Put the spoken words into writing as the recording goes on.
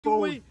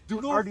Way.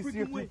 Dude, No already freaking see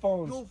a few way.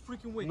 phones. No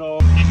freaking way. No.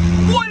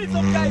 What is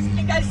up, guys?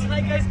 And guys,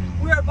 tonight, guys,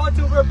 we're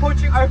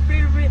approaching our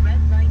favorite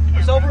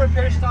cell phone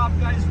repair shop,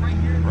 guys, right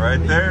here. Right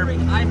there.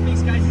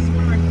 iFix, guys. This is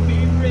one of our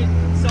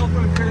favorite cell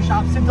phone repair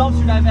shops in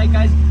Dumpster Dive at,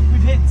 guys.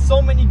 We've hit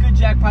so many good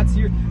jackpots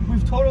here.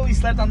 We've totally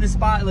slept on this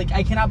spot. Like,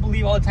 I cannot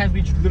believe all the times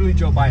we literally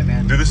drove by it,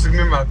 man. Dude, this is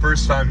gonna be my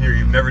first time here.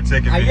 You've never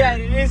taken me Yeah,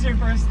 here. it is your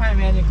first time,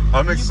 man.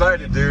 I'm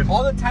excited, dude.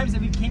 All the times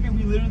that we came here,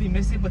 we literally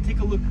missed it. But take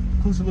a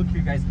closer look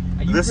here, guys.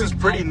 This is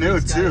pretty new,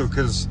 too,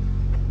 because...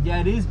 Yeah,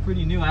 it is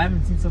pretty new. I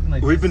haven't seen something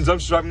like this. We've been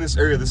dumpster driving this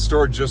area. This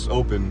store just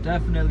opened.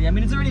 Definitely. I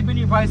mean, it's already been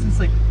here probably since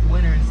like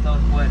winter and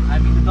stuff, but I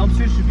mean, the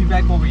dumpster should be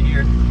back over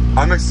here.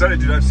 I'm excited,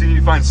 dude. I've seen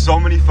you find so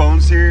many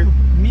phones here.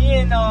 Me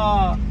and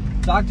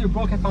Dr.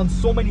 Broke have found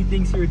so many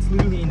things here. It's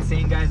literally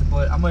insane, guys.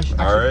 But I'm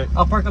gonna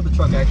I'll park up the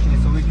truck actually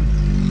so we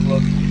can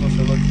look.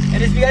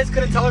 And if you guys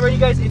couldn't tell already,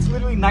 guys, it's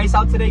literally nice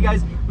out today,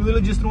 guys. We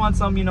literally just threw on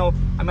some, you know,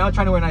 I mean, I'm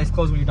trying to wear nice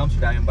clothes when you're dumpster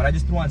diving, but I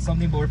just threw on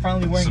something. But we're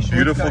finally wearing It's a shorts,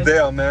 beautiful guys. day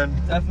out, man.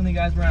 Definitely,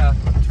 guys. We're gonna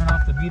turn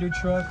off the beater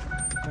truck,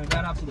 turn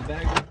that off to the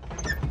bag.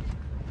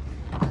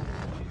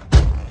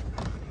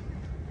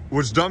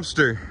 Which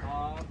dumpster?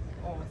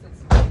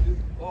 What's that, dude?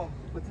 Oh,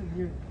 what's in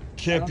here?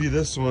 Can't be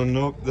this one.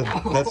 Nope.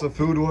 That's a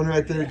food one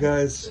right there,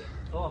 guys.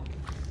 Oh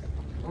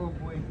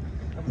boy.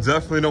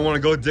 Definitely don't want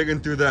to go digging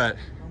through that.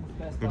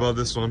 What about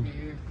this one?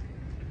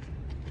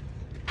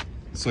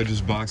 It's like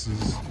just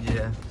boxes.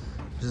 Yeah,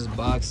 just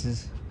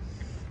boxes.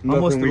 Nothing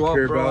almost we threw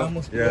care up, bro.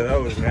 about. Yeah, that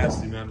was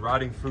nasty, man.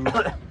 Rotting food.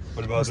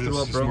 What about this?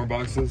 Up, just more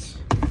boxes.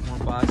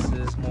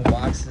 More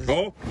boxes.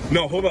 Oh,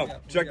 no, hold up. Yeah,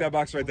 Check that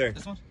box right there.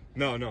 This one?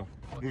 No.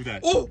 Move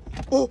that. Oh.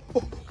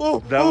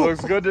 That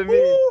looks good to me.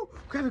 Ooh.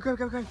 Grab it.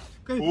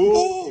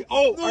 Ooh.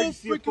 Oh, no I already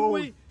see a freaking phone.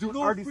 way. Dude,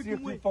 No I already see a freaking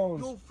few way.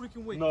 phones. No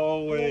freaking way.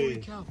 No way. Holy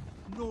cow.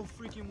 No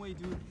freaking way,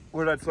 dude.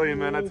 What did I tell you,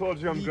 man? I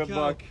told you I'm Holy good cow.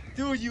 luck.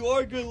 Dude, you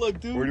are good luck,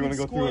 dude. Where do you want to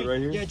go through it? Right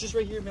here? Yeah, just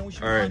right here, man. We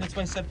should be All right. fine. That's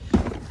why I said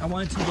I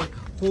wanted to, but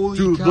holy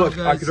Dude, cow, look,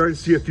 guys. I could already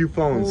see a few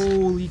phones.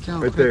 Holy cow,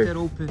 Right crack there. that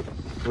open.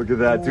 Look at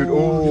that, dude.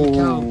 Holy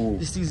cow. Oh,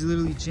 This thing's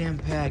literally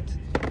jam-packed.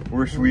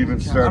 where should we even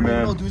Holy cow. start, I don't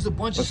man? know, there's a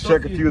bunch Let's of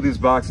check stuff a here. few of these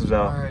boxes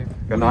out. All right.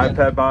 Got an What do we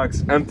iPad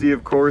box, empty,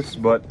 of course,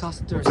 but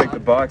Dusters, we'll take the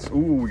box. Ooh,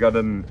 we got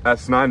an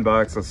S9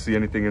 box. Let's see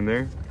anything in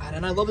there.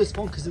 And I love this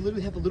phone because they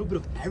literally have a little bit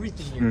of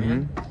everything here,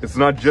 man. It's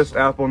not just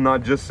Apple,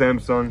 not just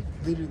Samsung.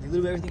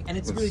 Literally everything, and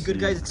it's Let's really good,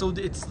 see. guys.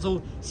 It's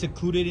so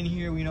secluded in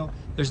here. You know,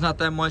 there's not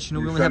that much. You know,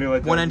 we You're only have shiny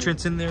like one that,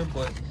 entrance in there,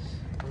 but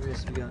what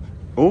else we got?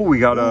 Oh, we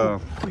got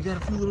We got a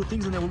few little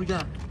things in there. What we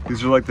got?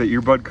 these are like the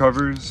earbud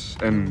covers,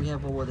 We and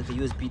have like a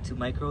USB to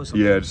micro. So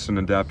yeah, just an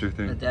adapter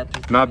thing.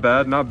 adapter. Not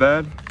bad, not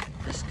bad.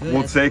 That's good.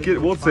 We'll That's take good.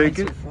 it, we'll Fine take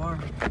it. So far.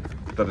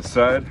 Put that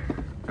aside.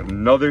 Got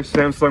another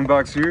Samsung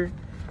box here.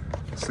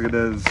 Looks like it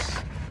has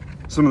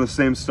some of the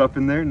same stuff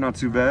in there. Not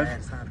too bad.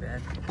 It's not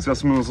bad. It's got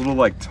some of those little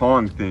like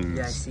tong things.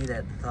 Yeah, I see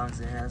that. The thongs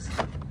it has.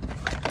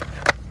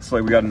 It's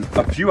like we got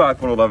a few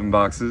iPhone 11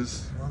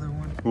 boxes. Another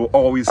one. We'll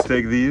always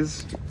take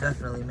these.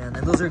 Definitely, man.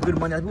 And those are good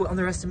money. People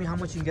underestimate how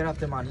much you can get off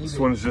them on eBay. This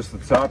one's just the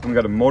top. And we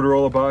got a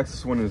Motorola box.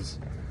 This one is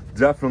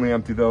definitely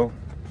empty though.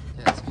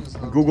 Yeah, it's good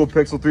stuff. Google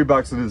Pixel 3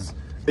 box. It is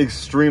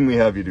extremely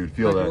heavy, dude.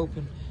 Feel Crack it that.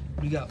 open.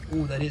 What do you got?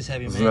 Oh, that is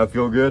heavy, Doesn't man. that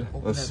feel good?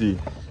 Open Let's that. see.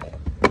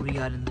 What do we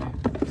got in there?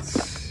 Let's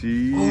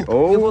see. We have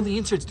Oh, all the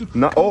inserts, dude.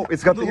 no, oh,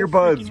 it's got the No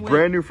earbuds. freaking way.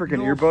 Brand new freaking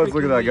No earbuds.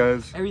 Look at freaking that, way.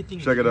 guys. Everything.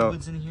 Check it out.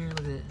 Earbuds in here. Look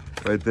at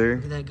that. Right there.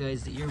 Look at that,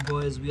 guys. The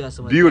earbuds. We got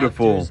some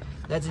Beautiful. adapters.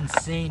 That's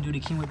insane, dude. It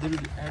came with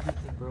literally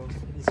everything, bro.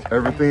 It is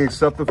Everything crazy.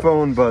 except the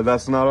phone, but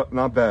that's not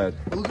bad.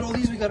 But look at all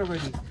these we got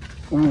already.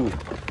 Ooh,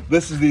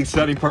 this is the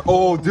exciting part.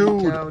 Oh,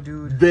 dude, cow,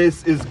 dude.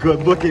 this is good.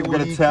 Look at, we got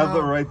Holy a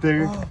tablet cow. right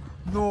there. Oh,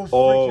 no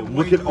Oh, freaking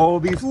look way, at dude. all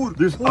these. Dude,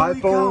 There's holy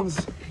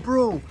iPhones. cow.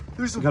 Bro,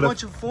 there's a Got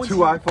bunch of phones two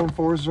here. iPhone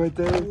 4s right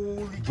there.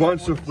 Holy cow,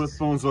 Bunch what of is flip this?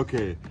 phones.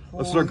 Okay, let's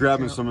Holy start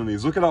grabbing cow. some of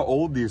these. Look at how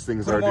old these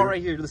things Put are, them all dude.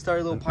 right here. Let's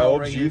start a little An pile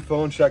right LG here.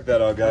 phone. Check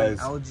that out, guys.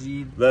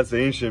 LG. That's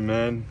ancient,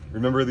 man.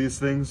 Remember these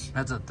things?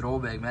 That's a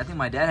throwback, man. I think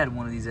my dad had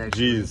one of these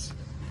actually. Jeez.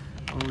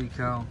 Holy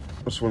cow.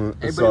 Which one?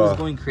 It's Everybody was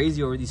going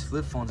crazy over these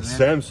flip phones,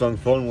 man. Samsung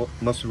phone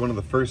must be one of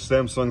the first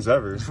Samsungs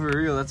ever. For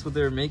real, that's what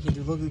they were making.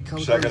 Dude, look at the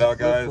color. Check it out, flip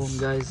guys. phone,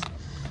 guys.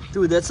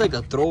 Dude, that's like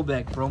a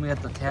throwback, bro. We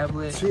got the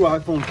tablet. Two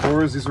iPhone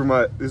 4s.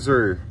 These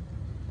are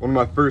one of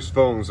my first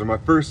phones, or my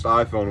first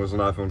iPhone was an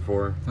iPhone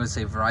 4. I'm gonna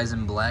say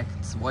Verizon Black.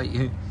 It's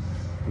white.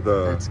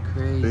 The That's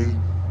crazy.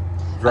 thing.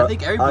 I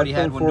think everybody iPhone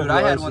had one, 4 dude.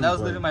 I had Verizon one. That was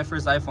Black. literally my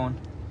first iPhone.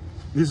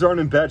 These aren't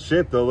in bad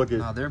shape though. Look at.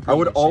 No, they're in I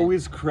would pretty good shape.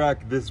 always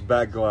crack this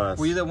back glass.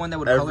 Were you the one that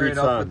would color every it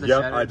time? up with the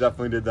Yep, shadow? I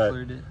definitely did that.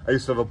 Colored it? I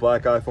used to have a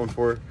black iPhone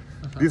 4.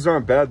 These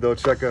aren't bad though.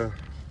 Check them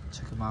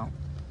out.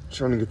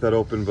 Trying to get that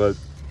open, but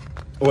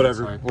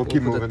whatever. Sorry. We'll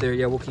keep put that moving. there.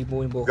 Yeah, we'll keep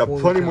moving. But Got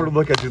holy plenty cow. more to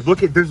look at, dude.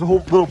 Look at. There's a whole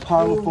little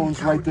pile of Holy phones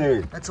cow, right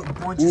there. That's a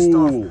bunch of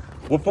Ooh,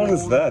 stuff. what phone is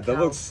Holy that? That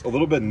cow. looks a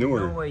little bit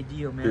newer. No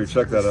idea, man. Here, It's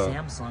check like that a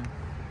out. Samsung.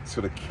 It's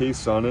got a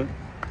case on it.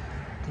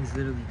 Thing's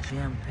literally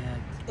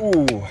jam-packed.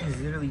 Ooh, It's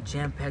literally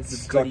jam-packed with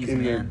stuck goodies,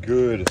 in there man.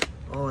 good.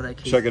 Oh, that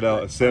case. Check it out, a I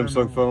don't Samsung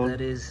know what phone.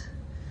 That is,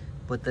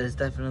 but that is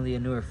definitely a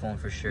newer phone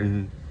for sure.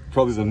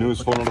 Probably the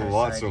newest put phone on that the to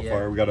lot the so side,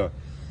 far. yeah. We got a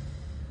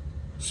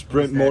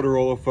Sprint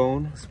Motorola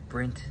phone.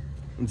 Sprint.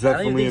 Definitely I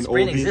don't even think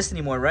Sprint oldie. exists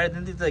anymore, right? I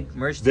think they like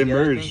merged They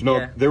together. merged.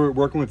 No, they were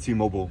working with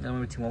T-Mobile. They're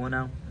with T-Mobile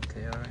now.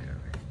 Okay, all right.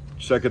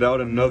 Check it out.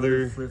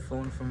 Another flip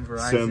phone from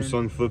Verizon.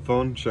 Samsung flip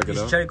phone. Check it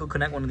out. Try to go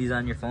connect one of these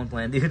on your phone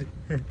plan, dude.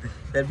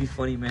 That'd be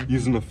funny, man.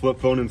 Using a flip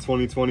phone in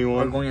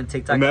 2021. Or going on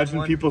TikTok.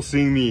 Imagine people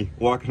seeing me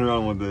walking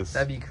around with this.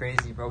 That'd be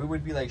crazy, bro. We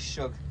would be like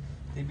shook.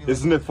 They'd be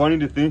Isn't it funny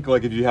to think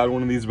like if you had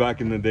one of these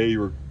back in the day, you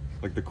were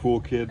like the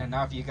cool kid? And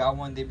now if you got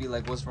one, they'd be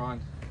like, "What's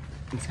wrong?"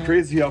 It's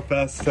crazy how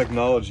fast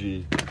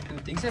technology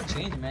Dude, things have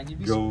changed, man. You'd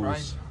be goes.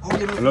 surprised. Oh,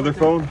 you know, Another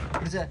phone?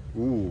 What is that?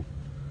 Ooh,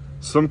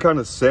 some kind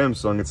of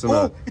Samsung. It's in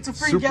it's a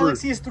freaking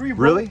Galaxy S3,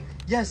 bro. Really?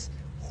 Yes.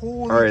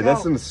 Holy All right, cow.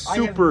 that's in a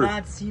super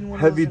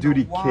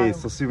heavy-duty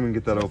case. Let's see if we can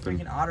get that open.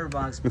 OtterBox,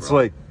 bro. It's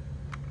like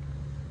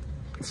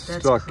That's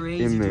stuck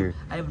crazy, in there. dude.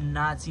 I have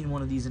not seen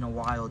one of these in a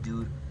while,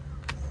 dude.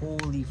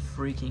 Holy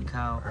freaking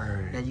cow!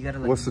 Right. Yeah, you gotta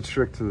like. What's the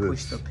trick to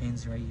Push this? the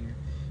pins right here.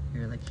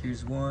 Here, like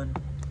here's one.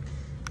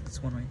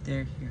 This one right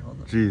there. Here,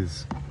 hold up.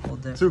 Jeez,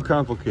 Hold that. too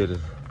complicated.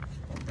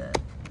 Hold that.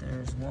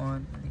 There's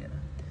one. And you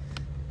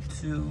gotta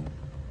two.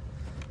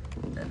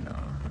 Then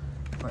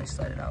probably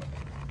slide it out.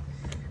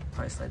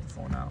 Probably slide the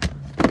phone out.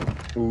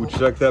 Ooh,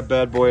 check that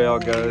bad boy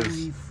out, Holy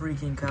guys.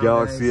 freaking cow,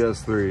 Galaxy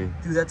guys.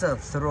 S3. Dude, that's a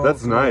throw.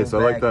 That's nice. I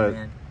like that.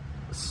 Man.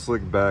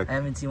 Slick back. I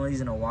haven't seen one of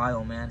these in a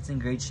while, man. It's in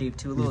great shape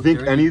too. A little You think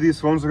dirty. any of these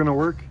phones are gonna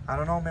work? I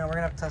don't know, man. We're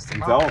gonna have to test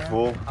them out.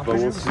 Doubtful, Man. I'm but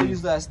pretty we'll sure see.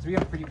 use the S3.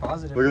 I'm pretty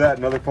positive. Look at that,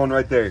 another phone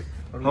right there.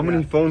 How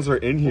many phones are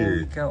in here?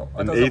 Holy cow.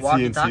 An Oh, that was a AT&T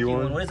walkie-talkie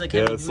one? What is it?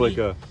 Yeah, it's like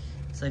a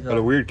got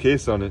a weird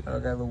case on it. Oh,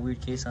 got a little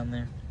weird case on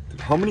there.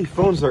 How many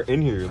phones are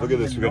in here? Look at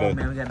this. We got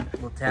man. We got a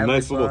little a tablet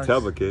nice little box.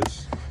 tablet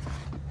case.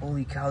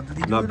 Holy cow, dude.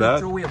 They Not really bad.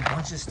 throw away a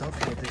bunch of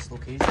stuff here at this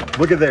location. Man.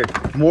 Look at there.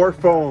 More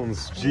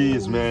phones.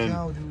 Jeez, Holy man.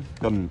 cow, dude.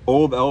 Got an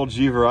old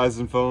LG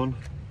Verizon phone.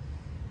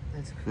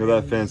 That's crazy. Look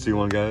at that fancy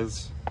one,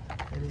 guys.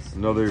 That is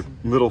Another crazy.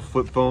 little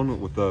flip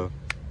phone with a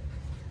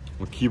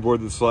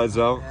keyboard that slides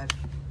out. Bad.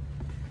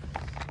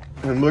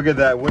 And look at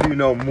that. What do you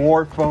know?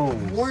 More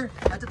phones. More?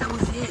 I thought that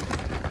was it.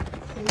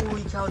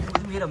 Holy cow,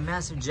 dude. We hit a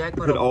massive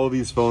jackpot. Look at all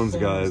these phones,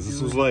 guys.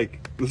 dude.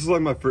 This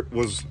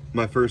was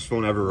my first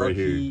phone ever right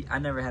here. I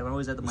never had one. I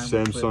always had the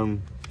Samsung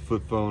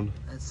flip phone.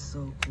 That's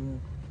so cool.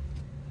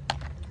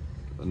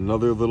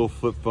 Another little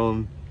flip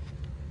phone.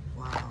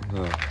 Wow.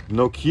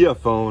 Nokia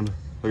phone.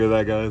 Look at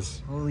that,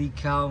 guys. Holy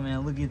cow,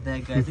 man. Look at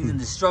that, guy. This thing's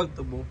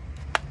indestructible.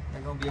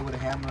 They're going to be able to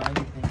hammer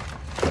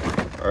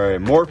anything. All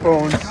right, more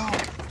phones.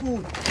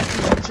 Dude,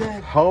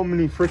 How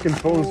many freaking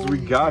phones do we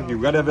got here?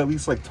 We gotta have at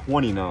least like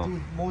 20 now.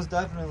 Dude, most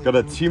definitely. Got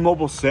a dude.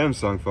 T-Mobile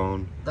Samsung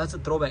phone. That's a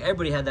throwback.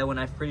 Everybody had that one.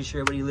 I'm pretty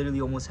sure everybody literally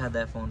almost had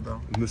that phone,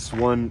 bro. And this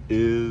one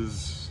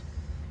is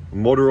a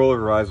Motorola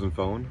Verizon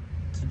phone.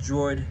 It's a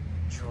Droid.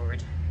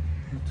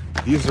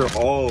 These are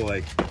all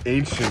like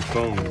ancient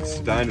phones,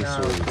 Holy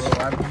dinosaurs. cow,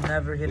 bro. I've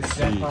never hit Let's a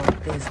jackpot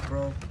like this,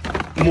 bro.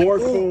 More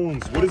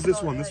phones. What is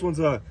this one? This one's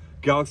a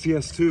Galaxy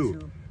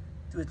S2.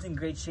 Dude, it's in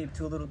great shape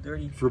too. A little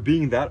dirty. For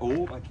being that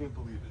old, I can't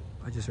believe it.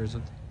 I just heard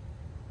something.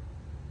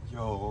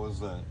 Yo, what was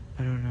that?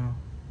 I don't know.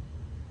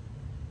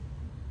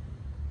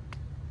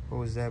 What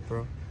was that,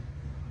 bro?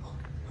 Oh,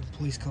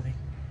 employee's coming.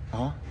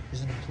 Huh?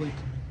 There's an employee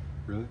coming.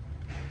 Really?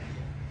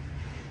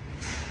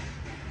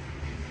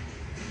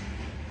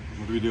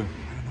 What do we do? I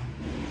don't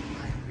know.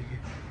 Hide over here.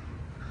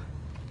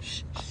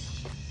 Shh.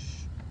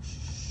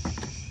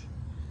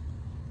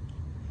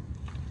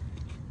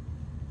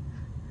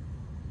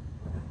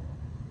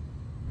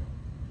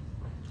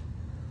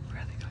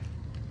 Where are they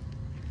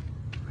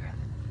going? Where are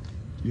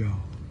they? Yo.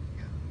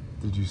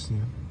 Did you see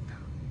him? No.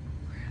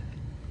 Where are they?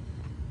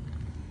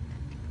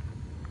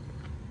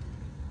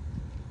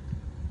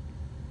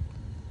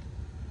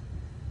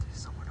 There's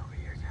someone over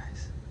here,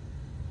 guys.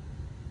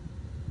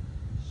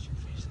 Should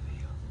we finish the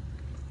video?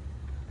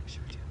 What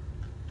should we do?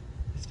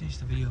 Let's finish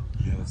the video.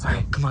 Yeah, let's All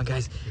right, come on,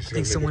 guys. We I should think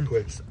make it someone.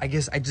 quick. I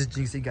guess I just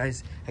jinxed it,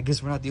 guys. I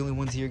guess we're not the only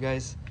ones here,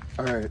 guys.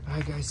 All right. All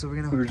right, guys. So we're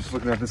We gonna. were just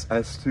looking at this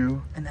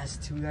S2, And that's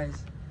two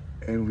guys.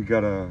 and we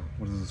got a,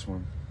 what is this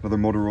one? Another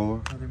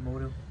Motorola Another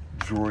moto.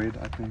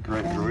 Droid, I think,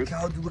 right? Holy Droid.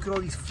 cow, dude! Look at all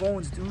these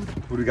phones, dude.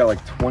 What do we got?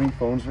 Like 20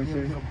 phones right Yeah,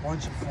 there. we got a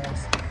bunch of phones.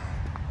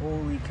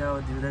 Holy cow,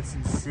 dude! That's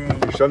insane.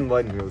 We're shedding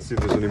light in here. Let's see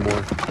if there's any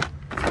more.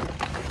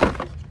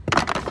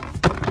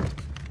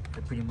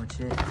 That's pretty much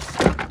it.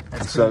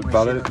 Is that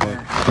about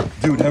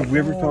it? Dude, have we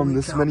ever found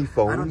this many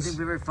phones? I don't think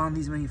we've ever found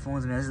these many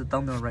phones, man. This is a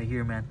thumbnail right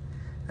here, man.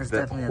 That's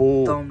That definitely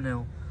whole a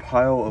thumbnail.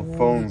 Pile of Holy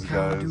phones,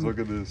 cow, guys. dude. Look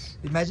at this.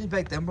 Imagine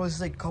back then, bro. This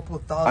is like a couple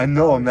of $1,000. I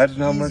know, imagine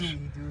how much easily,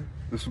 dude.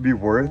 this would be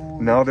worth.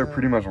 Holy Now they're cow.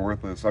 pretty much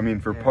worthless. I mean,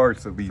 for Yeah,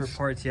 parts at least. For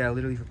parts, yeah,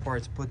 literally for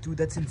parts. But dude,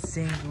 that's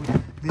insane,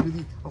 dude.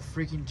 Literally a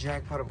freaking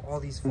jackpot of all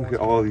these phones. Look at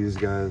all these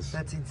guys.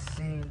 That's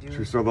insane, dude. Should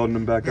we start loading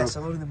them back Yeah, up?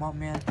 so loading them up,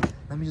 man.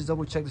 Let me just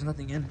double check. There's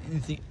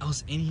anything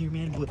else in here,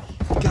 man. But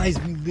guys,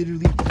 we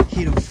literally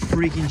hit a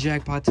freaking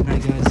jackpot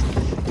tonight, guys.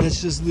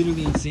 That's just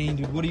literally insane,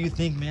 dude. What do you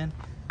think, man?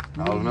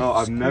 I don't know.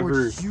 I've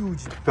never huge.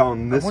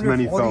 found this I wonder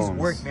many if all phones. these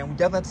work, man. We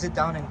definitely have to sit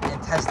down and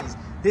test these.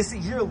 This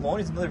here alone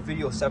is another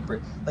video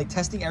separate. Like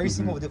testing every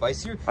single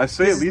device here. I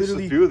say at least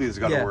a few of these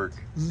gotta work.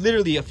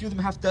 Literally, a few of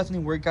them have to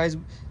definitely work, guys.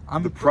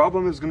 The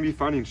problem is gonna be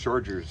finding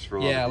chargers for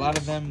a lot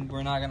of them.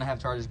 We're not gonna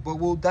have chargers, but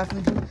we'll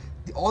definitely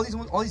do. All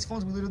these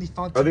phones we literally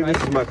found tonight. I think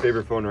this is my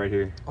favorite phone right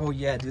here. Oh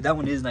yeah, dude, that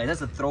one is nice.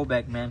 That's a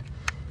throwback, man.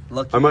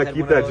 Lucky I might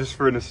keep that just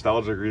for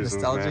nostalgic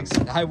reasons.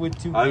 Man. I would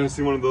too. I haven't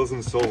seen one of those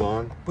in so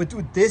long. But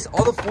dude,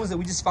 all the phones that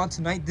we just found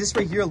tonight, this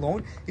right here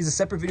alone is a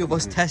separate video of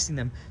us testing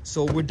them.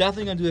 So we're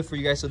definitely gonna do it for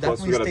you guys. So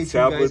definitely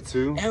stay tuned, guys.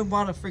 Too. And we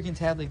bought a freaking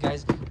tablet,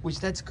 guys. Which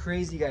that's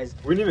crazy, guys.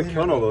 We didn't even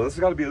count all those. This has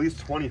got to be at least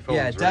 20 phones.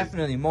 Yeah,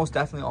 definitely, most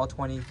definitely, all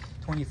 20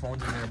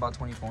 phones in there, about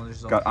 20 phones or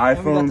so. Got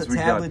iPhones. We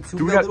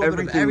got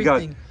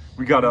everything.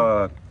 We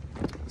got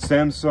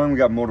Samsung. We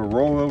got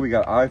Motorola. We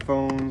got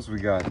iPhones. We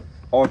got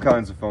all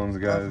kinds of phones,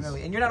 guys.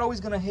 Definitely. And you're not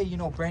always gonna hit,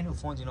 brand new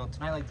phones.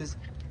 Tonight like this,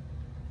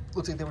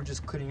 looks like they were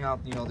just cleaning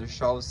out, their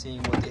shelves,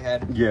 seeing what they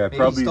had. Yeah, maybe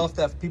probably stuff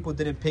that people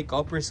didn't pick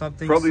up or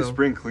something. Probably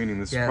spring cleaning.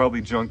 This is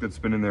probably junk that's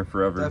been in there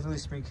forever. Definitely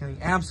spring cleaning.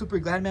 And I'm super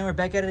glad, man. We're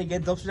back at it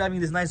again. Dumpster diving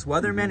this nice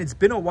weather, man. It's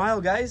been a while,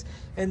 guys.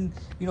 And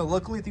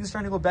luckily things are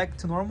starting to go back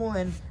to normal.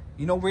 And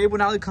we're able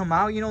now to come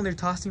out. And they're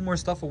tossing more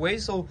stuff away.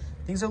 So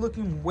things are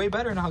looking way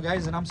better now,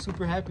 guys. And I'm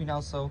super happy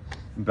now. So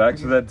back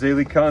to that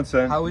daily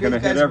content. How it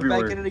is, guys. We're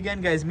back at it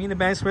again, guys. Me and the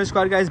Bang Square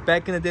Squad, guys,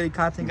 back in the daily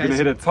content, guys. We're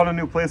gonna hit a ton of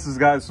new places,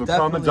 guys. So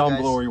comment down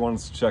below where you want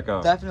us to check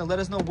out. Definitely. Let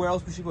us know where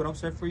else we should go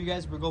dumpster for you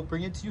guys. We're going to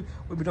bring it to you.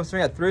 We've been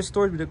dumpstering at thrift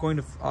stores. We're going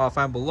to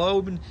Find Below.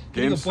 We've been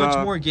getting a bunch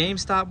more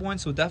GameStop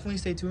ones. So definitely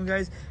stay tuned,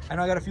 guys. I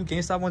know I got a few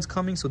GameStop ones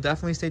coming. So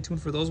definitely stay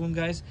tuned for those ones,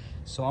 guys.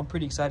 So I'm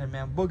pretty excited,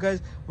 man. But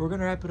guys, we're going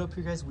to wrap it up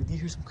here, guys. We did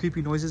hear some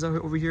creepy noises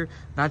over here.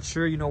 Not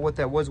sure, what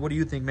that was. What do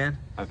you think, man?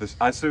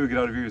 I say we get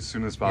out of here as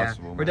soon as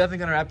possible. We're definitely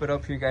going to wrap it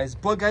up here, guys.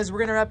 But guys, we're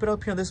going to wrap it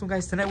up here on this one,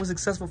 guys. Tonight was a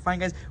successful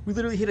find, guys. We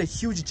literally hit a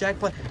huge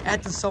jackpot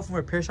at the Cellphone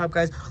repair shop,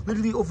 guys.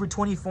 Literally over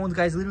 20 phones,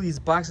 guys. Literally these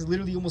boxes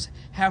literally almost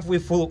halfway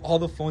full of all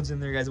the phones in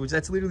there, guys, which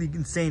that's literally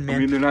insane, man. I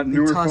mean, they're not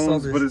newer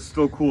phones, but it's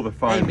still cool to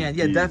find. Hey, man,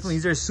 yeah, definitely.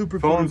 These are super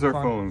cool. Phones are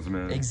phones,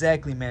 man.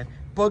 Exactly, man.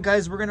 But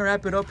guys, we're gonna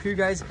wrap it up here,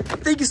 guys.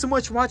 Thank you so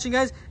much for watching,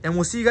 guys, and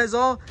we'll see you guys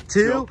all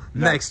till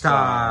next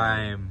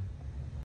time.